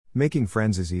Making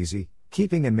friends is easy,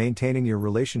 keeping and maintaining your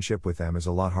relationship with them is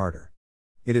a lot harder.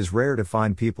 It is rare to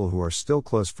find people who are still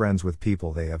close friends with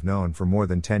people they have known for more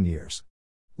than 10 years.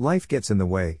 Life gets in the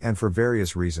way, and for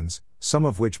various reasons, some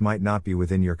of which might not be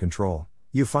within your control,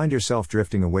 you find yourself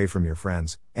drifting away from your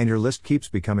friends, and your list keeps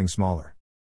becoming smaller.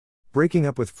 Breaking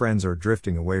up with friends or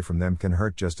drifting away from them can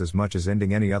hurt just as much as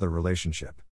ending any other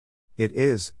relationship. It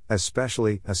is,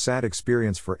 especially, a sad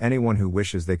experience for anyone who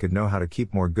wishes they could know how to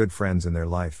keep more good friends in their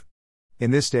life.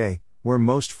 In this day, where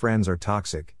most friends are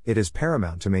toxic, it is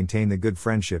paramount to maintain the good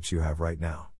friendships you have right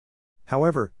now.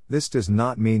 However, this does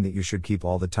not mean that you should keep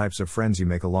all the types of friends you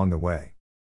make along the way.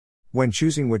 When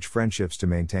choosing which friendships to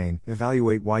maintain,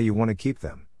 evaluate why you want to keep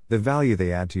them, the value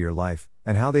they add to your life,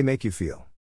 and how they make you feel.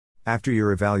 After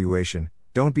your evaluation,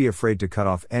 don't be afraid to cut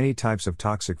off any types of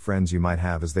toxic friends you might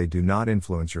have, as they do not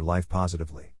influence your life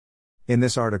positively. In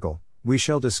this article, we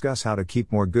shall discuss how to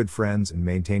keep more good friends and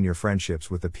maintain your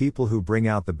friendships with the people who bring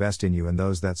out the best in you and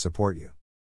those that support you.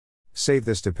 Save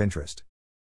this to Pinterest.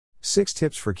 6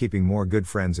 tips for keeping more good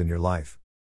friends in your life.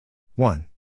 1.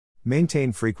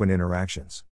 Maintain frequent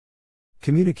interactions.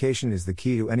 Communication is the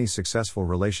key to any successful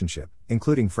relationship,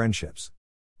 including friendships.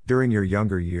 During your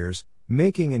younger years,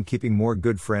 making and keeping more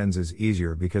good friends is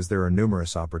easier because there are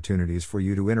numerous opportunities for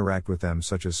you to interact with them,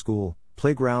 such as school,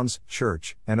 playgrounds,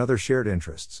 church, and other shared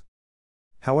interests.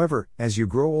 However, as you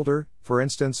grow older, for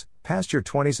instance, past your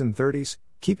 20s and 30s,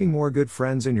 keeping more good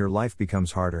friends in your life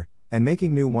becomes harder, and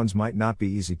making new ones might not be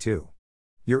easy too.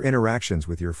 Your interactions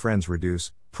with your friends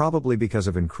reduce, probably because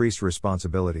of increased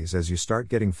responsibilities as you start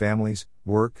getting families,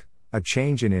 work, a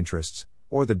change in interests,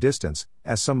 or the distance,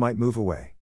 as some might move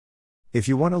away. If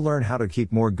you want to learn how to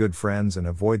keep more good friends and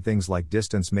avoid things like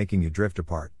distance making you drift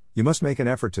apart, you must make an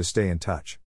effort to stay in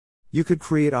touch. You could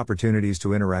create opportunities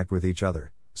to interact with each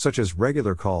other, such as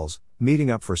regular calls,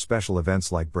 meeting up for special events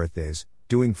like birthdays,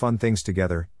 doing fun things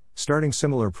together, starting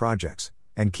similar projects,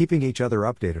 and keeping each other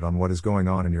updated on what is going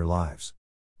on in your lives.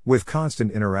 With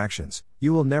constant interactions,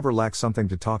 you will never lack something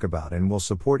to talk about and will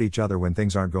support each other when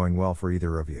things aren't going well for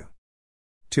either of you.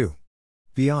 2.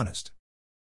 Be honest.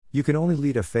 You can only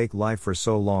lead a fake life for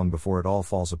so long before it all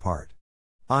falls apart.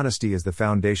 Honesty is the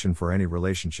foundation for any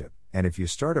relationship, and if you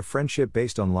start a friendship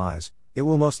based on lies, it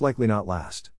will most likely not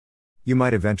last. You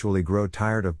might eventually grow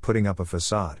tired of putting up a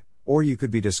facade, or you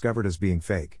could be discovered as being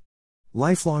fake.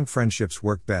 Lifelong friendships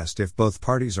work best if both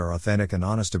parties are authentic and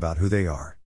honest about who they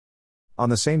are. On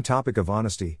the same topic of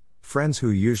honesty, friends who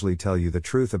usually tell you the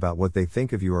truth about what they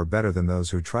think of you are better than those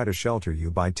who try to shelter you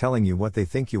by telling you what they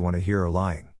think you want to hear or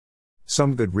lying.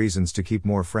 Some good reasons to keep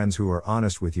more friends who are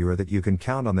honest with you are that you can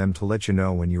count on them to let you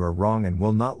know when you are wrong and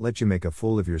will not let you make a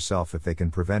fool of yourself if they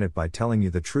can prevent it by telling you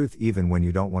the truth even when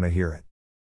you don't want to hear it.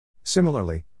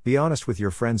 Similarly, be honest with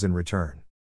your friends in return.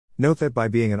 Note that by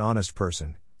being an honest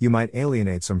person, you might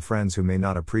alienate some friends who may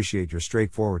not appreciate your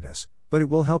straightforwardness, but it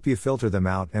will help you filter them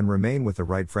out and remain with the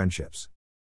right friendships.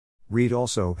 Read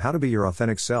also How to Be Your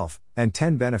Authentic Self, and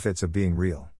 10 Benefits of Being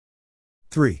Real.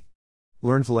 3.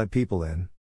 Learn to let people in.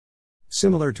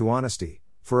 Similar to honesty,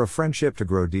 for a friendship to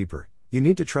grow deeper, you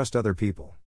need to trust other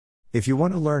people. If you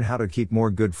want to learn how to keep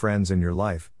more good friends in your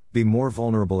life, be more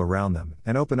vulnerable around them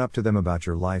and open up to them about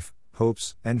your life,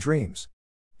 hopes, and dreams.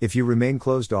 If you remain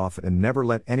closed off and never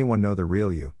let anyone know the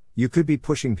real you, you could be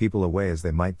pushing people away as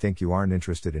they might think you aren't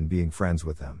interested in being friends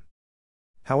with them.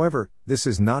 However, this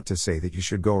is not to say that you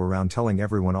should go around telling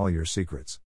everyone all your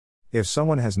secrets. If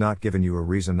someone has not given you a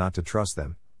reason not to trust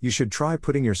them, you should try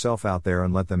putting yourself out there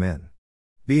and let them in.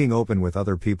 Being open with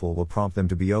other people will prompt them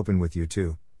to be open with you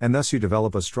too, and thus you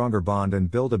develop a stronger bond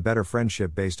and build a better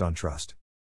friendship based on trust.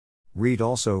 Read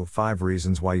also 5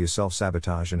 Reasons Why You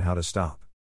Self-Sabotage and How to Stop.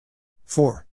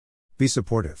 4. Be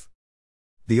supportive.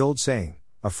 The old saying,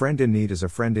 "A friend in need is a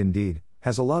friend indeed,"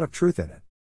 has a lot of truth in it.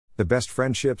 The best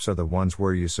friendships are the ones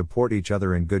where you support each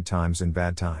other in good times and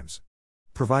bad times.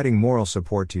 Providing moral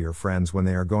support to your friends when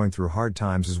they are going through hard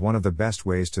times is one of the best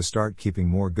ways to start keeping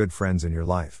more good friends in your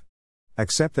life.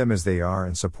 Accept them as they are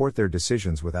and support their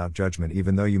decisions without judgment,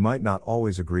 even though you might not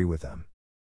always agree with them.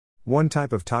 One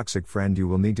type of toxic friend you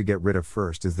will need to get rid of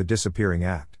first is the disappearing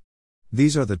act.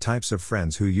 These are the types of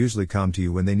friends who usually come to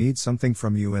you when they need something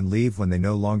from you and leave when they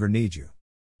no longer need you.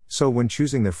 So when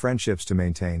choosing the friendships to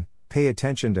maintain, pay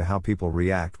attention to how people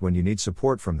react when you need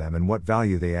support from them and what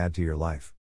value they add to your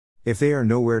life. If they are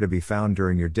nowhere to be found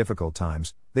during your difficult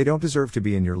times, they don't deserve to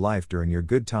be in your life during your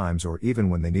good times or even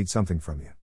when they need something from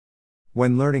you.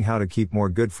 When learning how to keep more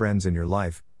good friends in your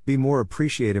life, be more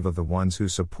appreciative of the ones who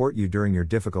support you during your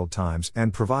difficult times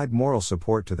and provide moral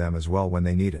support to them as well when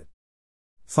they need it.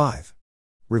 5.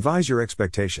 Revise your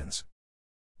expectations.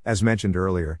 As mentioned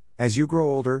earlier, as you grow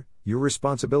older, your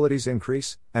responsibilities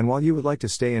increase, and while you would like to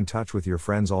stay in touch with your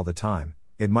friends all the time,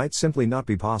 it might simply not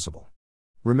be possible.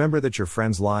 Remember that your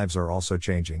friends' lives are also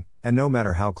changing, and no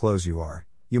matter how close you are,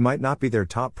 you might not be their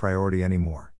top priority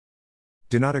anymore.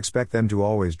 Do not expect them to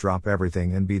always drop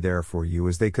everything and be there for you,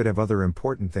 as they could have other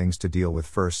important things to deal with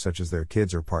first, such as their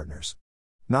kids or partners.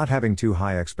 Not having too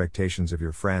high expectations of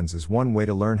your friends is one way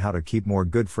to learn how to keep more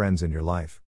good friends in your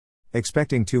life.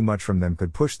 Expecting too much from them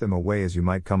could push them away, as you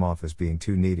might come off as being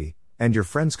too needy, and your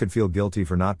friends could feel guilty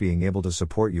for not being able to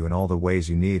support you in all the ways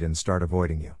you need and start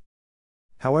avoiding you.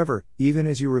 However, even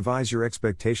as you revise your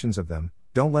expectations of them,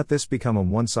 don't let this become a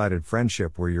one-sided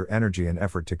friendship where your energy and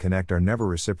effort to connect are never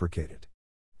reciprocated.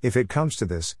 If it comes to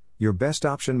this, your best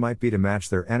option might be to match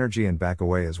their energy and back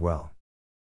away as well.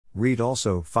 Read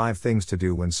also 5 things to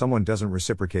do when someone doesn't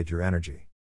reciprocate your energy.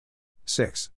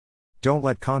 6. Don't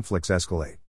let conflicts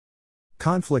escalate.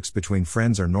 Conflicts between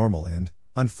friends are normal and,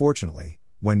 unfortunately,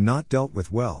 when not dealt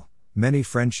with well, many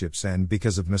friendships end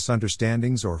because of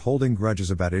misunderstandings or holding grudges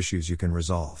about issues you can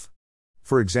resolve.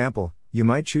 For example, you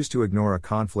might choose to ignore a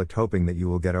conflict hoping that you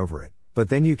will get over it, but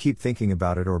then you keep thinking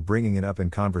about it or bringing it up in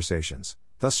conversations,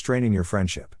 thus straining your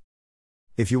friendship.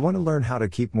 If you want to learn how to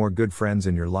keep more good friends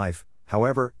in your life,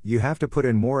 however, you have to put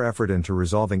in more effort into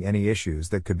resolving any issues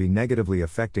that could be negatively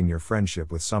affecting your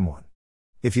friendship with someone.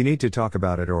 If you need to talk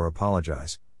about it or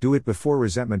apologize, do it before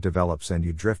resentment develops and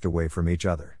you drift away from each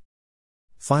other.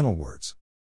 Final words.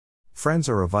 Friends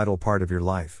are a vital part of your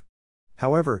life.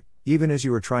 However, even as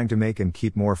you are trying to make and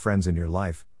keep more friends in your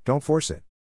life, don't force it.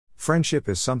 Friendship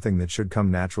is something that should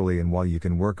come naturally, and while you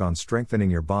can work on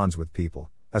strengthening your bonds with people,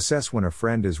 assess when a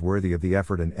friend is worthy of the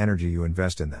effort and energy you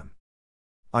invest in them.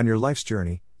 On your life's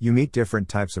journey, you meet different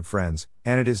types of friends,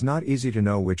 and it is not easy to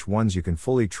know which ones you can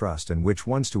fully trust and which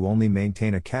ones to only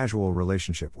maintain a casual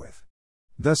relationship with.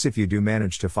 Thus, if you do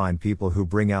manage to find people who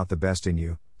bring out the best in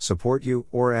you, support you,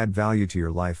 or add value to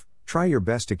your life, try your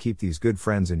best to keep these good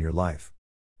friends in your life.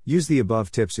 Use the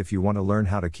above tips if you want to learn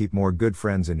how to keep more good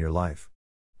friends in your life.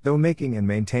 Though making and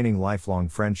maintaining lifelong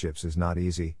friendships is not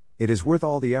easy, it is worth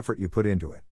all the effort you put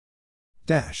into it.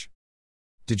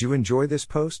 Did you enjoy this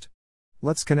post?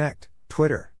 Let's connect.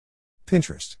 Twitter,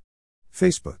 Pinterest,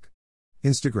 Facebook,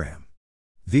 Instagram,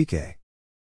 VK.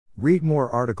 Read more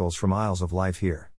articles from Isles of Life here.